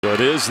So it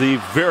is the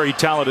very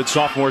talented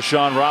sophomore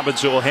Sean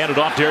Robinson will hand it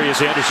off.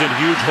 Darius Anderson,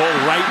 huge hole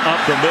right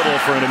up the middle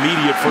for an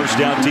immediate first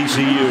down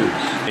TCU.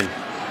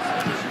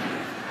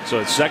 So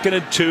it's 2nd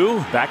and 2,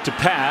 back to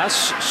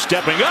pass,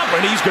 stepping up,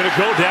 and he's going to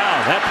go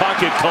down. That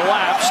pocket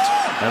collapsed,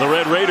 and the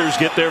Red Raiders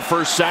get their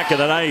first sack of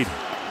the night.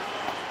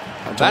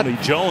 Tony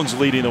Jones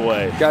leading the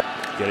way.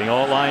 Getting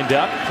all lined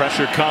up,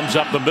 pressure comes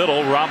up the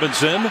middle.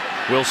 Robinson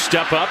will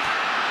step up.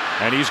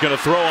 And he's going to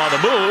throw on the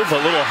move,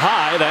 a little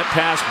high. That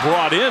pass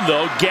brought in,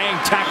 though. Gang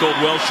tackled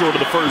well short of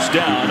the first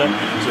down.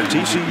 So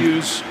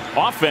TCU's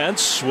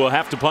offense will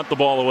have to punt the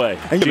ball away.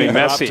 It's going to be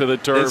messy. To the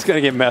turf. It's going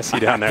to get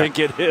messy down there. I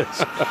think it is.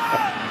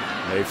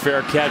 A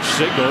fair catch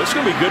signal. It's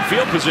going to be good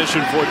field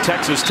position for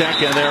Texas Tech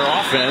and their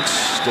offense.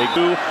 They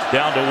go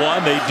down to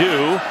 1. They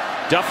do.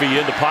 Duffy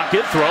in the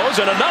pocket,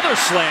 throws, and another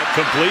slant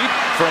complete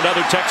for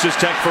another Texas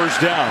Tech first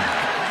down.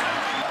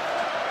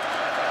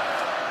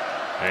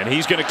 And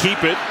he's going to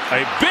keep it.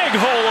 A big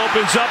hole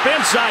opens up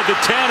inside the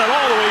 10 and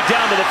all the way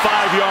down to the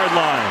 5-yard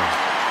line.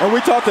 And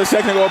we talked a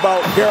second ago about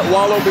Garrett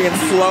Wallow being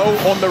slow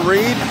on the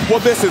read. Well,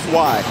 this is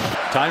why.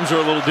 Times are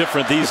a little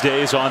different these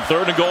days. On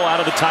 3rd and goal out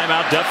of the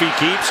timeout, Duffy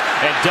keeps,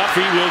 and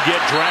Duffy will get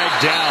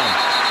dragged down.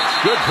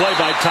 Good play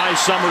by Ty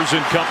Summers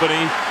and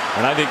company,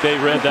 and I think they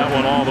read that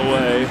one all the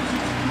way.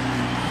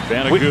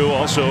 Banagoo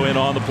also in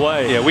on the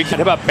play. Yeah, we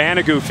can about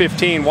Banagoo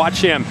 15.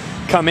 Watch him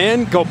come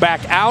in, go back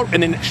out,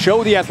 and then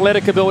show the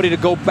athletic ability to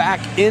go back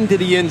into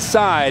the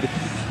inside.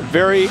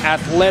 Very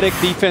athletic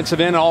defensive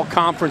end,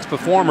 all-conference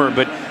performer,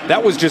 but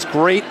that was just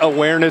great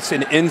awareness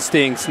and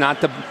instincts not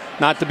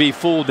to be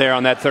fooled there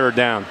on that 3rd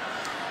down.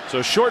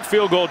 So short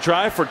field goal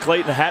try for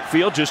Clayton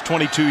Hatfield, just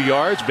 22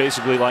 yards,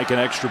 basically like an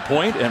extra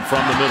point, and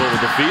from the middle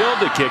of the field,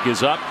 the kick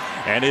is up,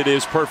 and it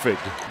is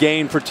perfect.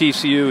 Gain for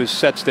TCU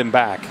sets them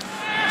back.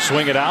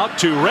 Swing it out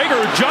to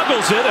Rager,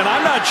 juggles it, and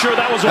I'm not sure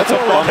that was a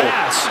forward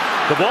pass.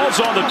 The ball's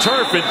on the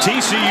turf, and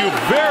TCU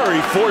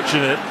very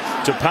fortunate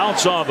to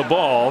pounce on the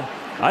ball.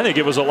 I think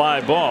it was a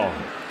live ball.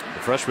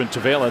 The freshman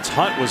Tavalance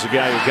Hunt was the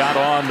guy who got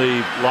on the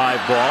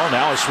live ball.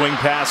 Now a swing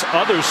pass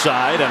other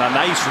side, and a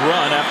nice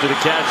run after the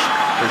catch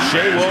for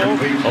Shewo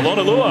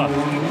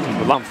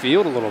Olonilua. Long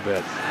field a little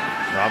bit.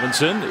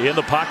 Robinson in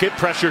the pocket,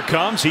 pressure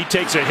comes, he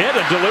takes a hit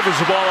and delivers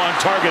the ball on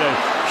target. A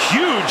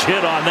huge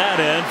hit on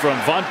that end from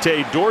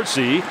Vontae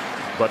Dorsey,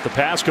 but the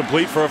pass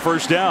complete for a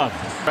first down.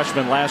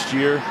 Freshman last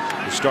year,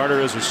 the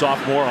starter as a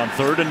sophomore on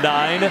 3rd and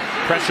 9.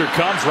 Pressure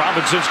comes,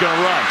 Robinson's going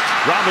to run.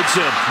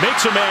 Robinson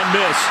makes a man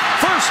miss.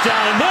 First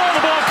down, and then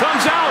the ball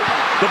comes out.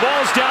 The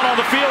ball's down on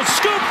the field,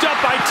 scooped up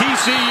by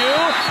TCU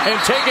and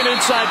taken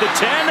inside the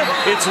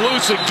 10. It's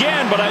loose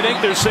again, but I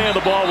think they're saying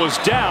the ball was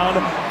down.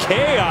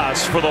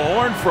 Chaos for the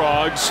Horned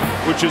Frogs,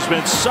 which has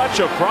been such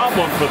a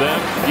problem for them.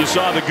 You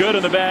saw the good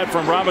and the bad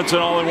from Robinson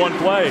all in one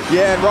play.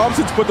 Yeah, and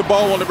Robinson's put the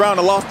ball on the ground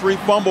and lost 3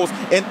 fumbles,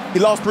 and he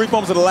lost 3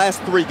 fumbles in the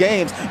last 3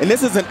 games. And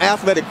this is an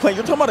athletic play.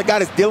 You're talking about a guy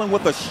that's dealing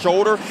with a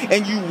shoulder,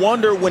 and you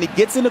wonder when he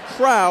gets in the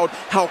crowd,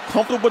 how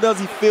comfortable does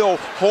he feel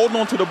holding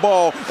onto the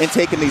ball and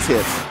taking these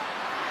hits?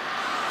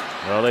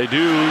 Well, they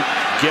do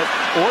get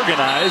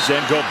organized and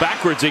go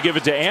backwards. They give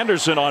it to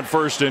Anderson on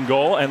 1st and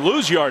goal and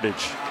lose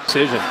yardage.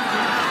 Decision.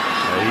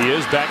 He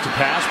is back to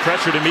pass,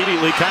 pressured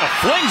immediately, kind of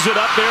flings it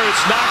up there.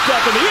 It's knocked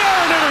up in the air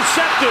and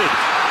intercepted.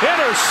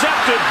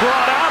 Intercepted,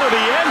 brought out of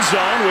the end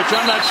zone, which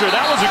I'm not sure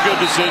that was a good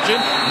decision.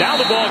 Now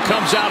the ball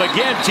comes out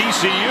again.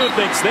 TCU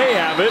thinks they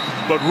have it,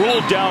 but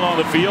ruled down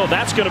on the field.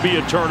 That's going to be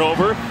a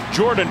turnover.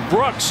 Jordan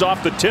Brooks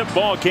off the tip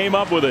ball came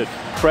up with it.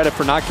 Credit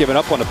for not giving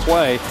up on the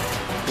play.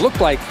 Looked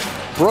like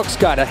Brooks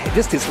got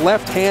just his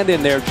left hand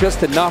in there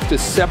just enough to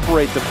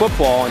separate the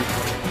football, and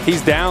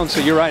he's down. So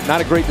you're right,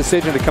 not a great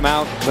decision to come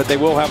out, but they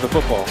will have the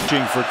football.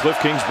 For Cliff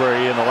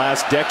Kingsbury in the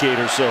last decade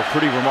or so,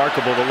 pretty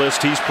remarkable the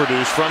list he's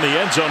produced from the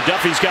end zone.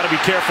 Duffy's got to be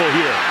careful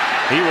here.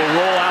 He will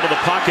roll out of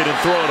the pocket and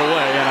throw it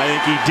away, and I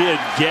think he did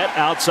get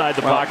outside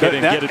the pocket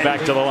and get it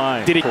back to the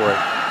line. Did he?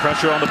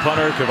 Pressure on the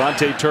punter,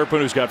 Kevontae Turpin,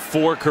 who's got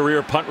 4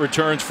 career punt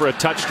returns for a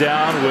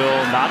touchdown,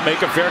 will not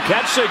make a fair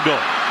catch signal.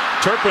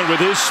 Turpin with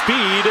his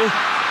speed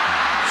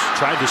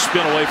tried to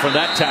spin away from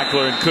that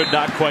tackler and could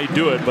not quite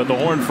do it, but the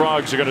Horned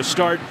Frogs are going to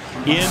start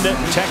in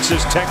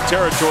Texas Tech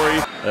territory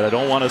that I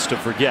don't want us to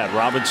forget.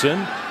 Robinson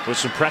with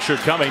some pressure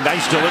coming.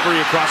 Nice delivery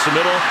across the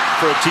middle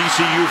for a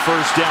TCU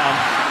first down.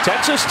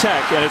 Texas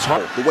Tech, and it's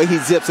hard. The way he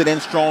zips it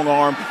in, strong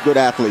arm, good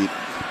athlete.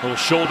 Little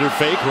shoulder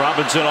fake,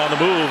 Robinson on the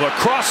move,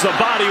 across the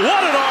body, what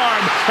an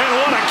arm, and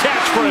what a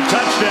catch for a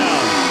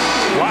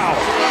touchdown. Wow.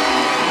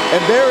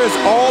 And there is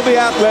all the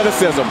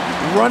athleticism,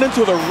 running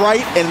to the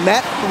right and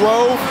that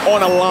throw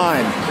on a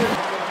line.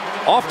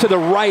 Off to the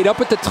right,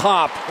 up at the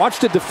top. Watch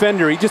the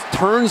defender, he just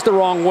turns the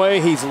wrong way,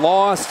 he's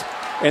lost,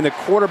 and the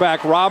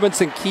quarterback,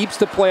 Robinson, keeps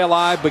the play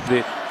alive, but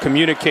the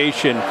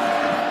communication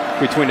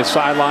between the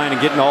sideline and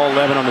getting all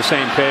 11 on the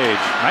same page.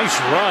 Nice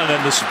run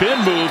and the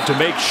spin move to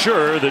make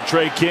sure that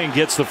Trey King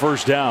gets the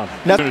first down.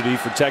 Opportunity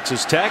for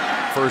Texas Tech.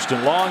 1st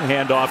and long,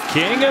 handoff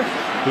King,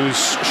 who's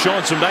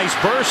showing some nice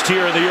burst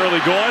here in the early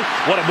going.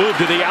 What a move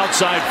to the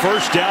outside,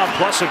 first down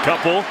plus a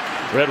couple.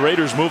 Red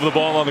Raiders move the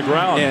ball on the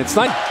ground. Yeah, it's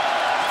not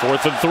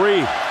 4th and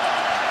 3.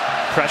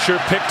 Pressure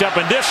picked up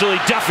initially.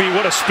 Duffy,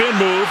 what a spin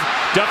move.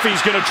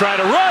 Duffy's going to try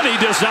to run. He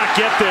does not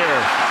get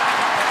there.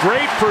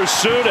 Great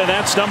pursuit, and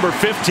that's number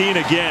 15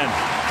 again.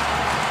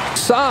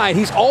 Side,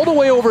 he's all the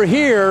way over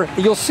here.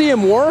 You'll see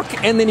him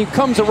work, and then he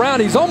comes around.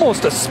 He's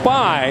almost a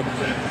spy.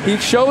 He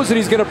shows that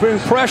he's going to bring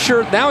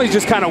pressure. Now he's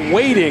just kind of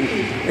waiting.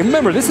 And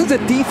remember, this is a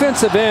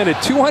defensive end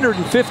at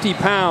 250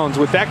 pounds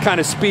with that kind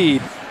of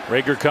speed.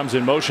 Rager comes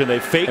in motion. They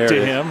fake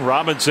to him.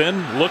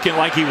 Robinson looking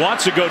like he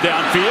wants to go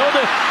downfield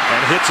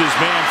and hits his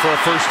man for a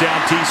first down.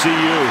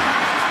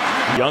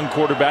 TCU. Young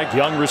quarterback,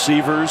 young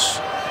receivers.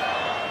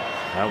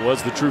 That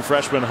was the true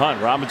freshman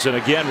Hunt. Robinson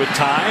again with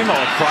time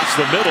across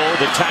the middle.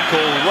 The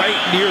tackle right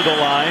near the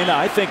line.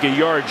 I think a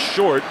yard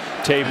short.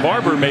 Tay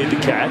Barber made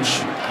the catch.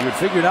 You would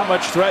figure not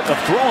much threat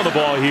of throwing the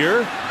ball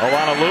here.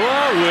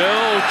 Olanalua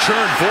will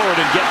churn forward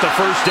and get the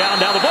first down.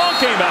 Now the ball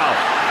came out.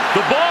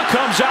 The ball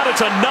comes out.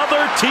 It's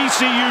another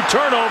TCU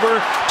turnover.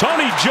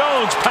 Tony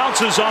Jones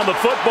pounces on the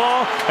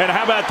football. And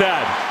how about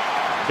that?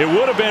 It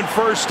would have been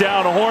first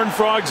down. Horned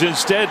Frogs.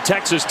 Instead,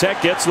 Texas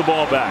Tech gets the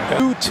ball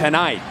back.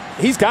 Tonight,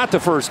 he's got the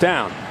first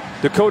down.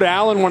 Dakota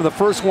Allen, one of the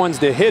first ones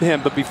to hit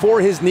him, but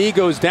before his knee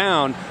goes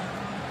down,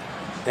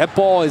 that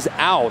ball is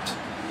out.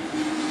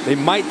 They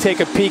might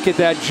take a peek at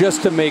that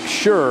just to make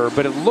sure,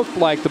 but it looked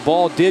like the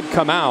ball did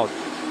come out.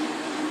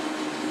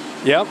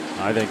 Yep.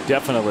 I think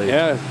definitely.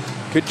 Yeah.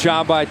 Good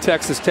job by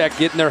Texas Tech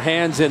getting their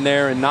hands in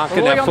there and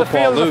knocking that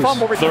football loose.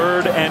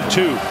 3rd and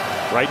 2.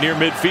 Right near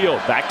midfield.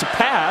 Back to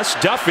pass.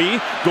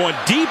 Duffy going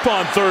deep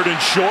on 3rd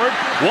and short.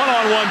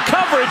 One-on-one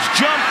coverage.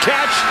 Jump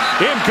catch.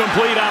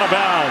 Incomplete, out of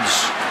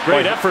bounds.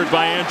 Great effort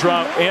by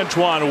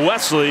Antoine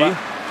Wesley.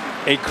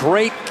 A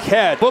great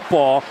catch.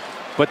 Football,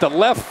 but the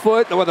left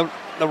foot, or the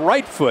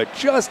right foot,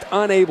 just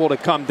unable to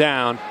come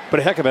down. But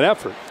a heck of an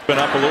effort. Been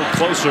up a little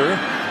closer.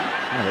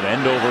 An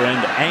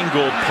end-over-end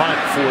angled punt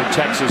for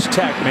Texas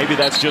Tech. Maybe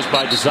that's just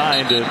by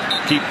design to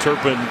keep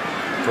Turpin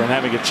from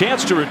having a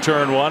chance to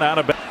return one out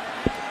of bounds.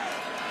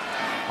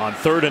 On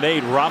 3rd and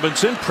 8,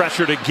 Robinson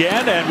pressured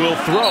again and will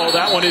throw.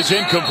 That one is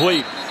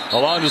incomplete.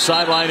 Along the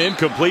sideline,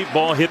 incomplete.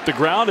 Ball hit the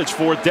ground. It's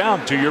 4th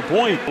down. To your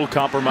point, will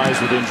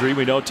compromise with injury.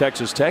 We know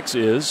Texas Tech's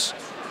is.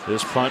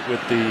 This punt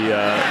with the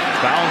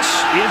bounce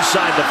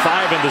inside the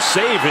 5 and the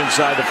save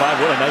inside the 5.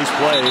 What a nice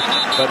play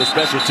by the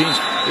special teams.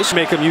 This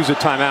make him use a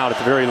timeout at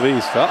the very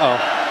least.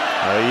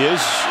 He is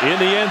in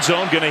the end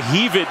zone, going to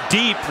heave it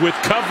deep with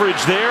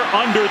coverage there,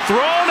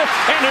 underthrown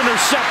and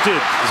intercepted.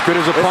 As good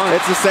as a punt.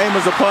 It's the same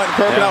as a punt,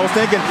 Kirk. And I was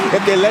thinking,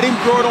 if they let him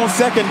throw it on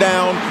 2nd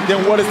down,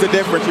 then what is the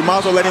difference? You might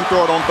as well let him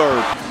throw it on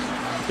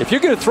 3rd. If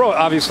you're going to throw it,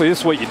 obviously this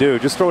is what you do.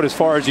 Just throw it as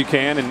far as you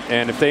can,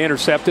 and if they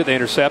intercept it, they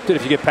intercept it.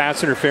 If you get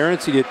pass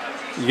interference, you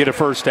get a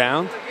first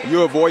down.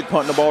 You avoid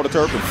punting the ball to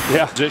Turpin.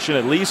 Yeah. Position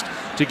at least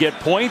to get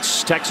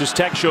points. Texas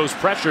Tech shows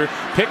pressure.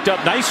 Picked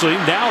up nicely.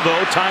 Now,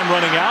 though, time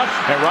running out,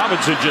 and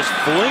Robinson just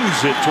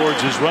flings it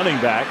towards his running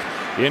back.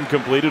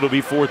 Incomplete. It'll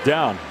be 4th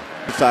down.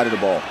 Side of the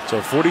ball. So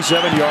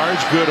 47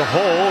 yards, good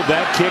hole.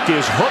 That kick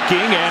is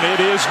hooking, and it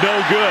is no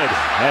good.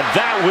 And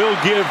that will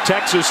give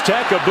Texas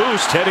Tech a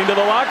boost heading to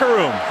the locker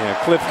room. Yeah,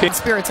 Cliff King.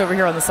 Spirits over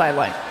here on the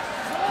sideline.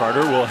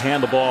 Carter will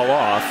hand the ball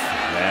off,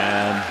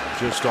 and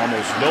just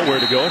almost nowhere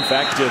to go. In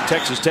fact,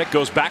 Texas Tech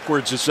goes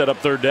backwards to set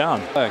up 3rd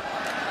down. Well,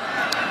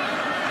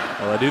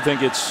 I do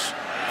think it's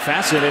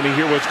fascinating to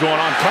hear what's going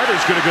on.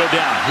 Carter's going to go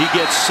down. He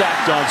gets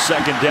sacked on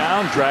 2nd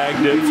down,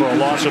 dragged it for a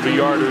loss of a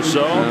yard or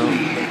so.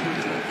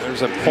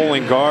 There's a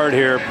pulling guard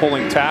here,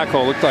 pulling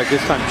tackle. Looked like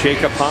this time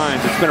Jacob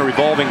Hines. It's been a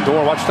revolving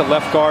door. Watch the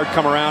left guard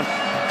come around,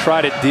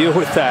 try to deal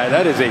with that.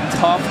 That is a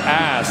tough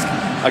ask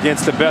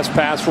against the best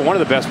pass for one of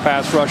the best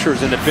pass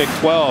rushers in the Big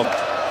 12.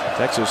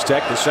 Texas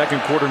Tech, the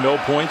 2nd quarter, no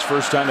points.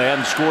 First time they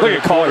hadn't scored in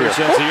a quarter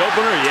since the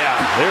opener.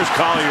 Yeah, there's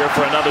Collier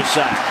for another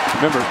sack.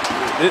 Remember,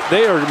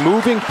 they are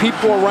moving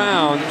people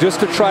around just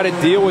to try to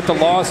deal with the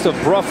loss of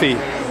Bruffy.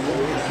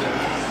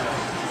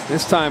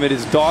 This time it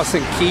is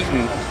Dawson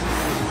Keaton.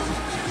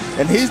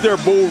 And he's their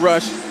bull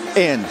rush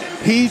end.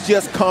 He's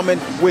just coming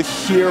with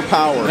sheer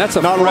power. That's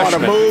a not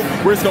freshman. a lot of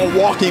move. We're just going to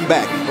walk him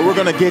back, but we're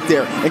going to get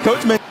there. And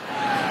Coach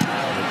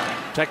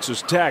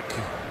Texas Tech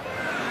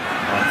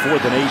on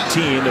 4th and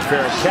 18. The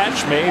fair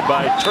catch made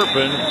by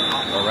Turpin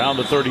around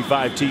the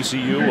 35.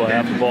 TCU will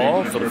have the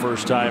ball for the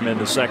first time in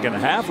the 2nd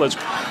half.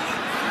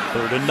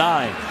 3rd and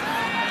 9.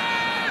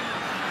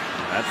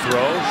 That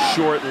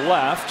throw short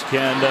left.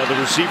 Can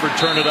the receiver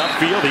turn it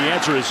upfield? The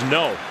answer is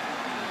no.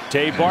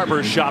 Tay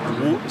Barber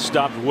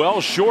stopped well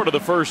short of the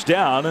first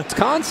down.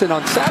 Wisconsin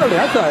on Saturday.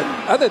 I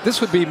thought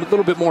this would be a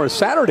little bit more a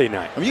Saturday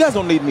night. I mean, you guys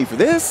don't need me for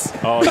this.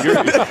 Oh,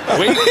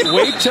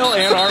 wait till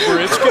Ann Arbor.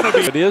 It's going to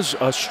be. It is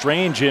a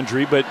strange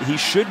injury, but he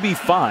should be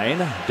fine.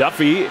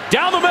 Duffy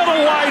down the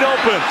middle, wide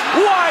open,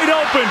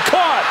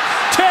 caught.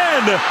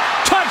 10,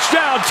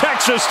 touchdown,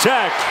 Texas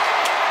Tech.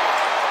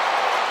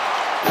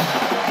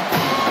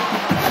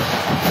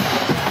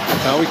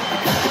 We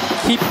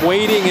keep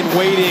waiting and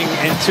waiting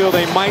until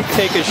they might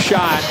take a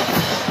shot,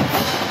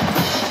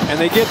 and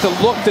they get the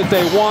look that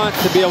they want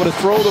to be able to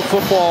throw the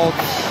football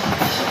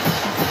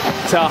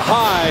to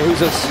High,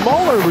 who's a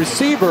smaller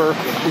receiver.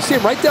 You see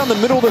him right down the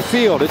middle of the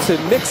field. It's a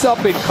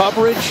mix-up in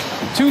coverage.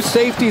 Two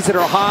safeties that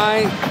are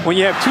high. When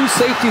you have two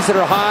safeties that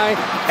are high,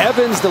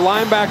 Evans, the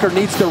linebacker,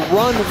 needs to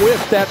run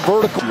with that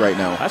vertical right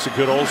now. That's a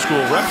good old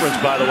school reference,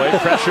 by the way.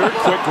 Pressure,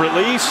 quick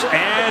release,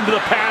 and the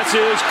pass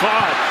is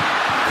caught.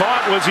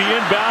 Caught, was he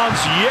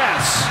inbounds?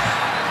 Yes.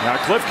 Now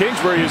Cliff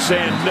Kingsbury is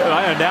saying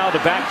now the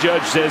back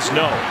judge says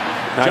no.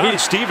 John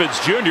Stevens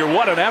Jr.,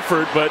 what an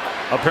effort, but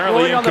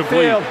apparently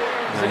incomplete.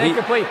 It's an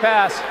incomplete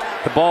pass.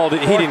 The ball, he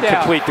didn't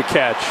complete the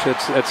catch.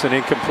 That's an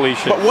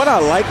incompletion. But what I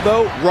like,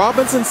 though,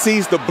 Robinson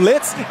sees the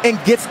blitz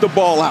and gets the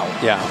ball out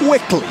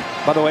quickly.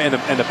 By the way, and the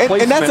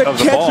placement and that's a of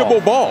the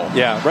catchable ball.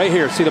 Yeah, right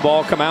here. See the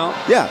ball come out?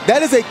 Yeah,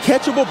 that is a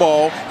catchable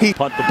ball. He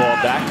punt the ball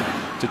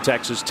back to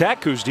Texas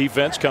Tech, whose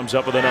defense comes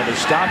up with another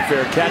stop.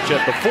 Fair catch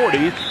at the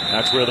 40.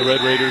 That's where the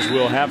Red Raiders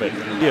will have it.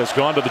 He has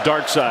gone to the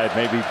dark side,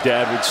 maybe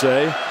Dad would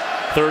say.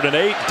 3rd and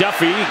 8.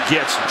 Duffy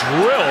gets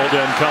drilled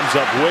and comes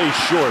up way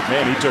short.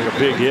 Man, he took a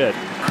big hit.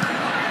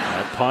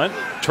 That punt.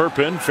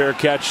 Turpin, fair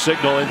catch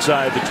signal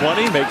inside the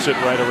 20, makes it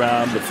right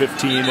around the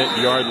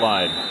 15-yard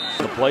line.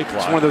 The play clock.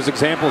 It's one of those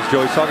examples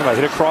Joey's talking about.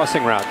 Hit a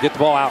crossing route. Get the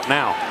ball out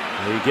now.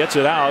 He gets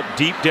it out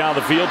deep down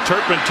the field.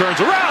 Turpin turns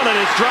around and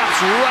it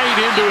drops right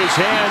into his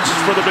hands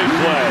for the big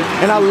play.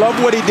 And I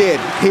love what he did.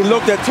 He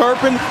looked at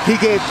Turpin. He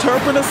gave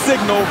Turpin a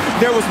signal.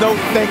 There was no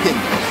thinking.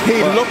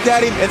 He looked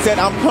at him and said,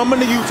 I'm coming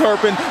to you,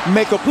 Turpin.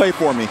 Make a play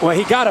for me. Well,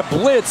 he got a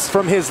blitz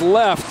from his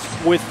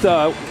left with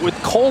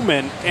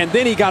Coleman, and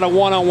then he got a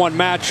one-on-one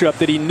matchup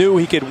that he knew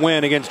he could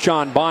win against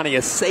John Bonney,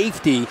 a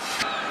safety.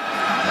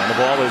 And the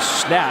ball is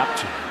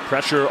snapped.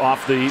 Pressure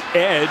off the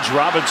edge.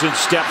 Robinson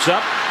steps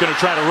up. Going to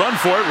try to run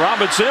for it.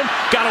 Robinson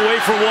got away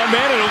for one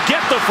man, and he'll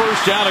get the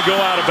first down and go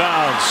out of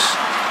bounds.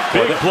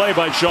 Big play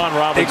by Sean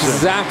Robinson.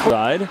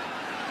 Exactly.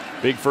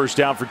 Big first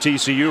down for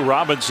TCU.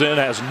 Robinson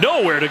has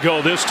nowhere to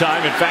go this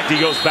time. In fact, he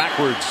goes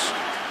backwards.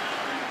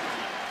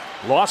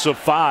 Loss of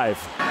 5.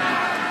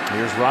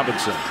 Here's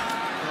Robinson.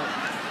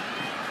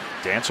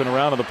 Dancing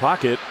around in the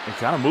pocket and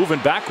kind of moving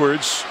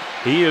backwards.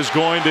 He is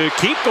going to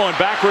keep going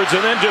backwards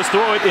and then just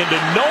throw it into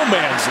no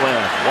man's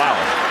land.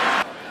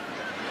 Wow.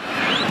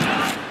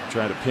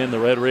 Trying to pin the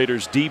Red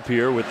Raiders deep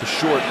here with the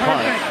short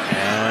punt.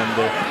 And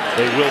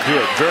they will do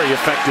it very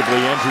effectively.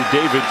 Andrew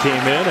David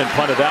came in and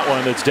punted that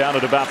one. It's down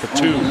at about the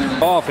 2.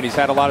 And he's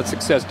had a lot of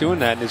success doing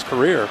that in his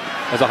career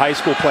as a high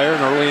school player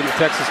and early into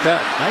Texas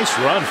Tech. Nice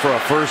run for a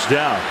first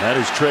down. That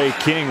is Trey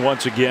King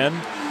once again.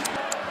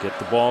 Get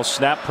the ball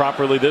snapped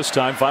properly this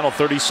time. Final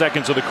 30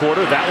 seconds of the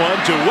quarter. That one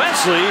to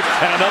Wesley,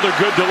 and another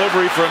good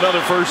delivery for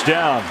another first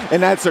down.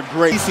 And that's a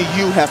great.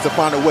 TCU has to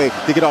find a way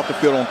to get off the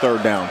field on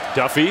 3rd down.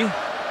 Duffy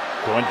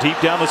going deep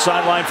down the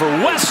sideline for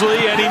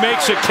Wesley, and he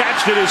makes a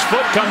catch. Did his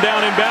foot come down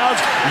in bounds?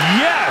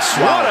 Yes!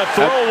 Wow. What a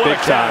throw, what a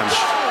catch.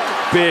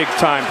 Big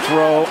time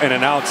throw and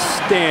an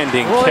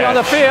outstanding Rolling catch. on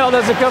the field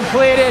as a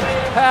completed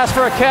pass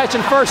for a catch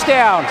and first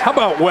down. How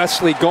about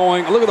Wesley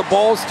going? Look at the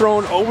balls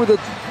thrown over the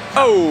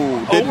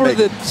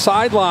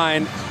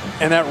sideline,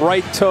 and that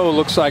right toe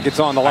looks like it's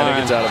on the line. I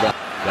think it's out of bounds.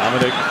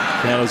 Dominic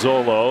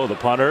Canizzolo, the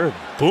punter,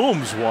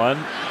 booms one.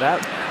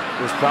 That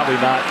was probably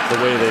not the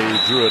way they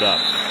drew it up.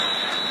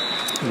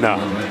 No,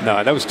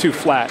 that was too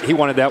flat. He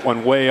wanted that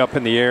one way up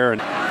in the air. And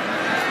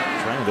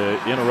trying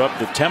to interrupt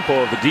the tempo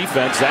of the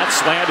defense. That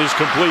slant is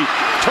complete.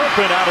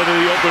 Turpin out into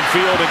the open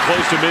field and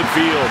close to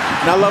midfield.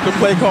 And I love the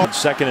play call.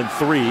 2nd and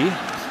 3.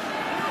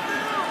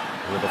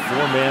 With a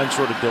 4-man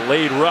sort of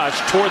delayed rush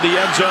toward the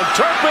end zone.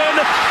 Turpin,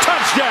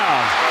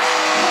 touchdown!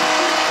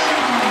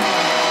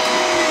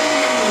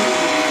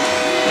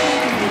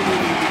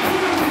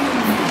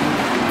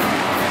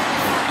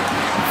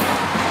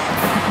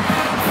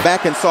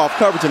 Back in soft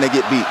coverage and they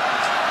get beat.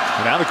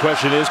 And now the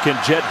question is, can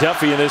Jet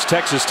Duffy and this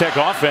Texas Tech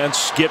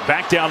offense get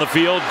back down the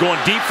field? Going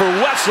deep for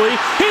Wesley.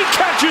 He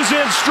catches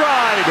in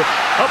stride.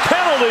 A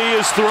penalty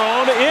is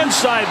thrown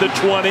inside the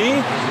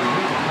 20.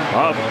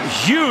 A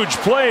huge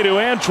play to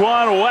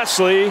Antoine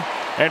Wesley,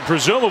 and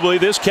presumably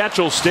this catch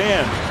will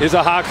stand.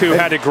 Izahaku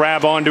had to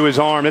grab onto his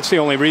arm. That's the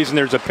only reason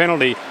there's a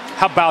penalty.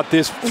 How about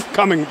this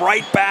coming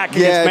right back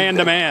against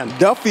man-to-man?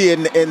 Duffy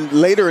and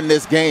later in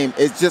this game,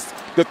 it's just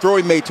the throw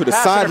he made to the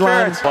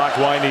sideline. Clock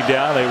winding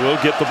down. They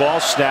will get the ball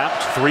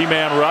snapped.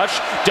 3-man rush.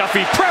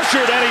 Duffy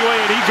pressured anyway,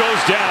 and he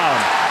goes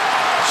down.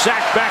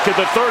 Sacked back at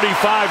the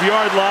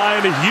 35-yard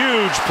line. A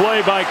huge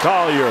play by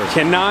Collier.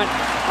 Cannot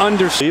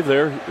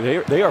understand.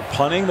 They are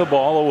punting the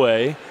ball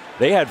away.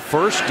 They had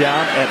first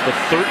down at the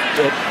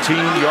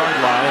 13-yard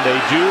line. They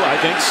do, I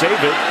think, save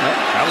it.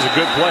 That was a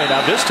good play.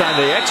 Now this time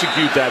they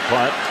execute that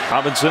punt.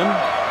 Robinson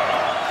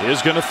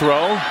is going to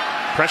throw.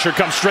 Pressure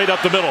comes straight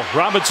up the middle.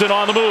 Robinson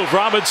on the move.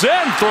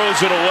 Robinson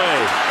throws it away.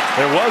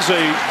 There was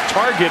a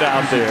target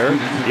out there.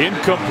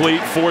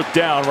 Incomplete, 4th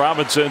down.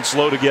 Robinson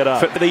slow to get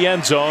up. To the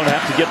end zone,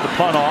 have to get the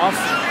punt off.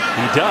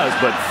 He does,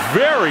 but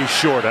very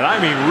short, and I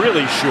mean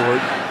really short.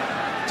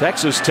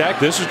 Texas Tech,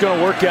 this is going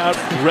to work out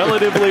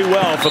relatively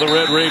well for the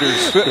Red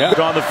Raiders.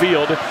 On the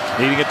field,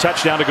 needing a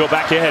touchdown to go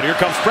back ahead. Here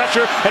comes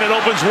pressure, and it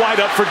opens wide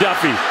up for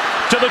Duffy.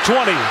 to the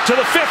 20, to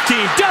the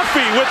 15.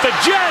 Duffy with the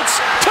Jets.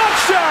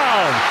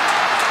 Touchdown!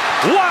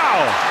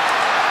 Wow!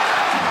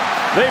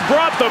 They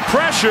brought the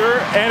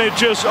pressure, and it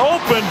just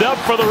opened up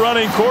for the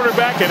running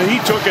quarterback, and he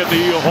took it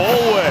the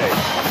whole way.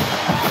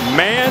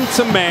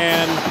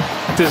 Man-to-man,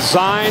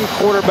 design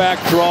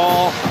quarterback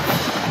draw,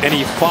 and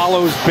he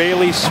follows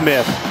Bailey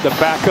Smith, the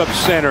backup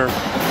center,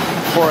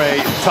 for a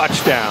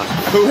touchdown.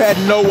 Who had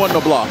no one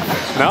to block.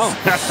 No.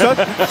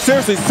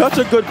 Seriously, such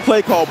a good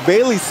play call.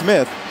 Bailey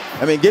Smith,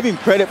 I mean, give him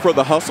credit for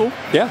the hustle.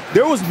 Yeah.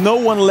 There was no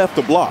one left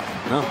to block.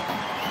 No.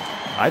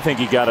 I think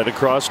he got it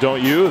across,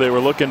 don't you? They were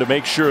looking to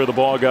make sure the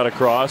ball got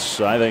across,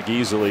 I think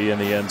easily in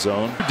the end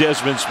zone.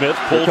 Desmond Smith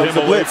pulled him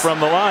away from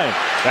the line.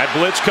 That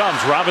blitz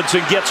comes.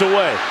 Robinson gets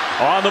away.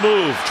 On the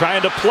move,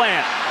 trying to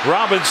plant.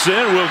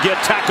 Robinson will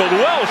get tackled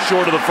well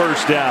short of the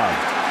first down.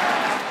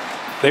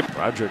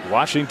 Roderick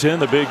Washington,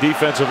 the big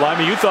defensive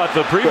lineman. You thought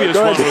the previous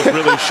one was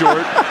really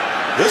short.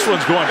 This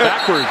one's going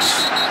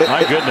backwards.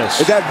 My goodness.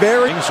 Is that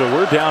very? So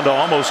we're down to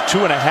almost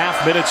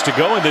 2.5 minutes to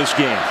go in this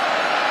game.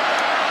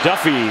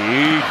 Duffy,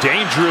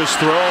 dangerous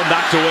throw,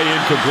 knocked away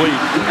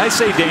incomplete. I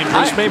say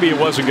dangerous, maybe it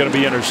wasn't going to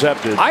be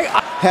intercepted. I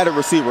had a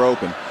receiver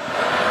open.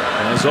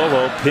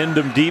 Zolo pinned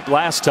him deep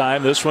last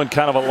time. This one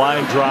kind of a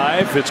line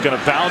drive. It's going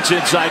to bounce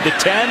inside the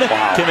 10.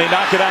 Wow. Can they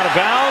knock it out of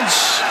bounds?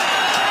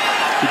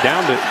 He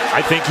downed it.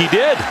 I think he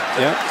did.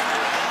 Yeah.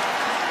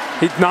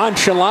 He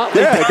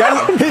nonchalantly.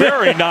 Yeah,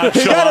 very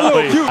nonchalantly. He got a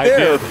little cute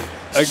there.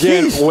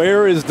 Again, Jeez.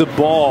 Where is the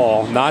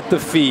ball? Not the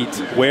feet.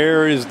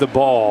 Where is the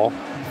ball?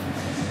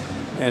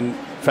 And in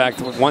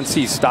fact, once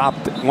he's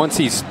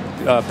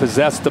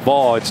possessed the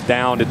ball, it's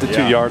down at the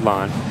 2-yard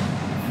line.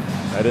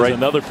 That is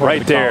another part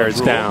right of the there. It's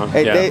rule. down.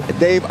 Hey,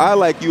 Dave, I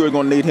like you are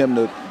going to need him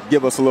to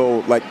give us a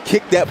little, like,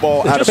 kick that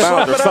ball out of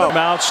bounds or something.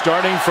 Out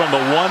starting from the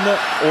 1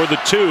 or the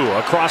 2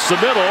 across the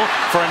middle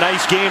for a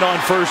nice gain on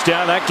first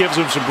down. That gives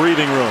him some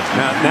breathing room.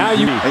 Now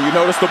you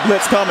notice the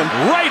blitz coming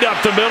right up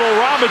the middle.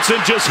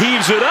 Robinson just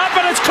heaves it up,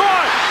 and it's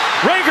caught.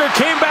 Rager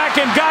came back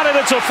and got it.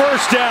 It's a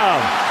first down.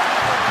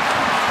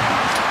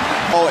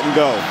 All it and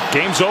go.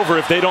 Game's over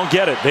if they don't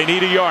get it. They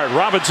need a yard.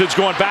 Robinson's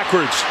going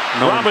backwards.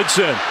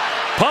 Robinson.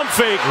 Pump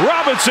fake.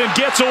 Robinson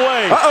gets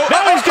away.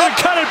 Now he's going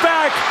to cut it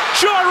back.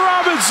 Sean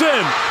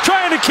Robinson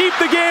trying to keep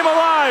the game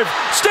alive.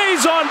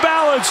 Stays on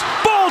balance.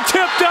 Ball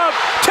tipped up.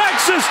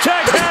 Texas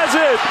Tech has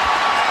it.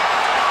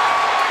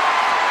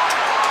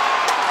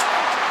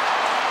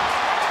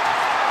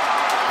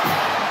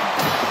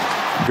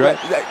 Right.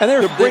 And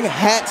they're bring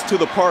hats to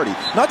the party.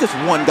 Not just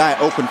one guy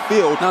open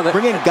field.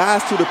 Bringing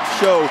guys to the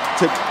show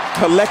to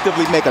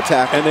collectively make a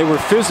tackle. And they were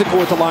physical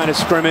with the line of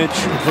scrimmage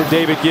for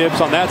David Gibbs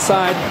on that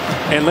side.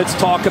 And let's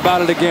talk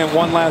about it again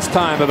one last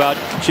time about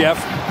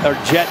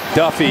Jet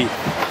Duffy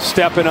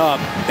stepping up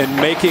and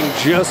making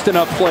just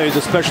enough plays,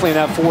 especially in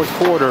that fourth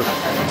quarter,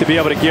 to be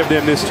able to give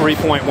them this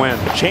 3-point win.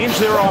 Change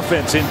their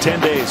offense in 10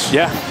 days.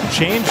 Yeah.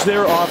 Change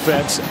their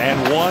offense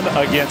and won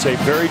against a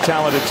very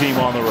talented team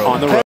on the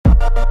road.